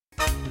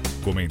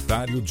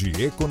Comentário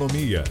de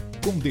Economia,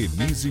 com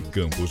Denise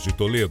Campos de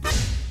Toledo.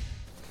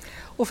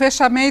 O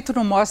fechamento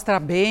não mostra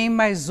bem,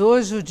 mas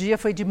hoje o dia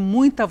foi de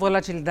muita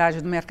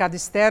volatilidade no mercado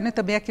externo e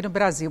também aqui no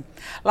Brasil.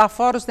 Lá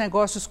fora os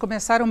negócios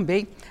começaram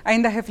bem,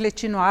 ainda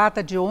refletindo a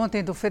ata de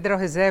ontem do Federal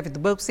Reserve, do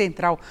Banco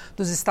Central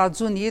dos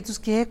Estados Unidos,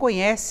 que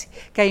reconhece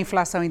que a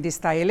inflação ainda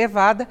está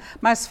elevada,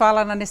 mas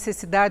fala na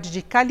necessidade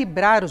de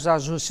calibrar os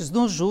ajustes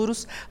nos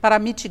juros para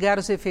mitigar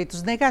os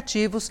efeitos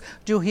negativos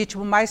de um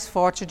ritmo mais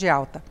forte de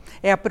alta.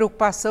 É a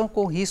preocupação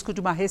com o risco de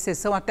uma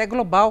recessão até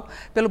global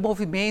pelo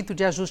movimento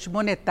de ajuste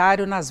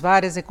monetário nas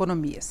várias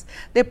economias.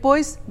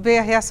 Depois veio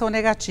a reação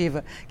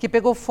negativa, que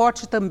pegou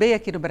forte também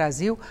aqui no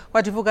Brasil, com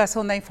a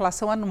divulgação da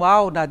inflação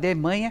anual na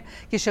Alemanha,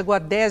 que chegou a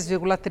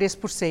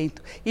 10,3%,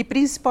 e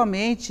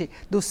principalmente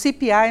do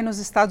CPI nos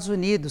Estados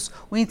Unidos,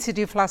 o índice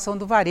de inflação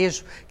do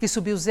varejo, que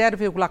subiu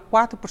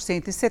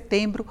 0,4% em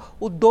setembro,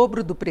 o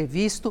dobro do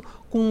previsto,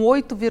 com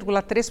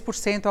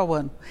 8,3% ao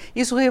ano.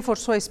 Isso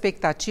reforçou a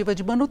expectativa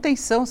de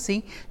manutenção,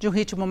 sim, de um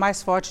ritmo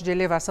mais forte de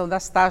elevação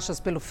das taxas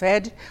pelo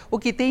Fed, o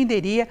que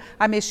tenderia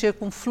a mexer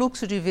com o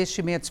fluxo de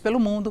investimentos pelo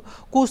mundo,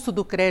 custo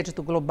do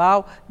crédito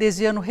global,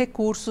 desviando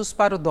recursos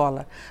para o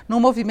dólar. No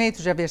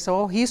movimento de aversão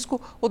ao risco,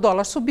 o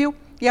dólar subiu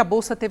e a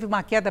Bolsa teve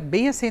uma queda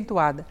bem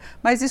acentuada.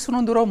 Mas isso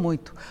não durou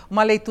muito.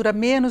 Uma leitura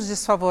menos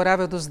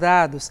desfavorável dos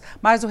dados,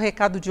 mais o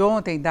recado de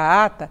ontem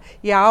da ata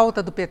e a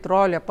alta do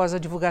petróleo após a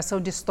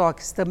divulgação de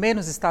estoques também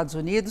nos Estados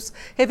Unidos,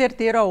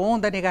 reverteram a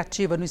onda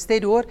negativa no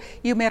exterior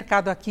e o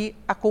mercado aqui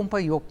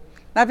acompanhou.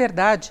 Na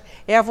verdade,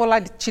 é a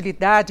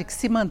volatilidade que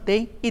se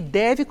mantém e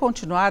deve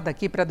continuar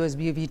daqui para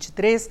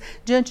 2023,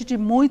 diante de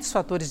muitos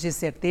fatores de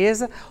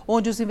incerteza,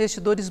 onde os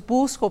investidores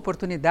buscam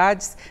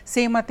oportunidades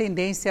sem uma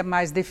tendência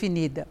mais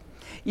definida.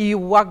 E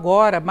o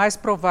agora mais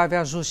provável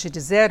ajuste de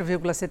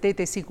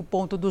 0,75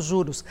 ponto dos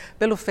juros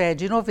pelo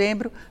Fed em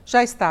novembro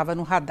já estava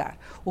no radar.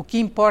 O que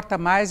importa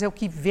mais é o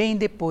que vem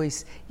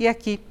depois. E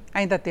aqui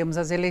ainda temos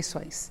as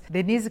eleições.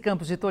 Denise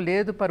Campos de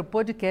Toledo para o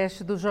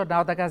podcast do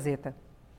Jornal da Gazeta.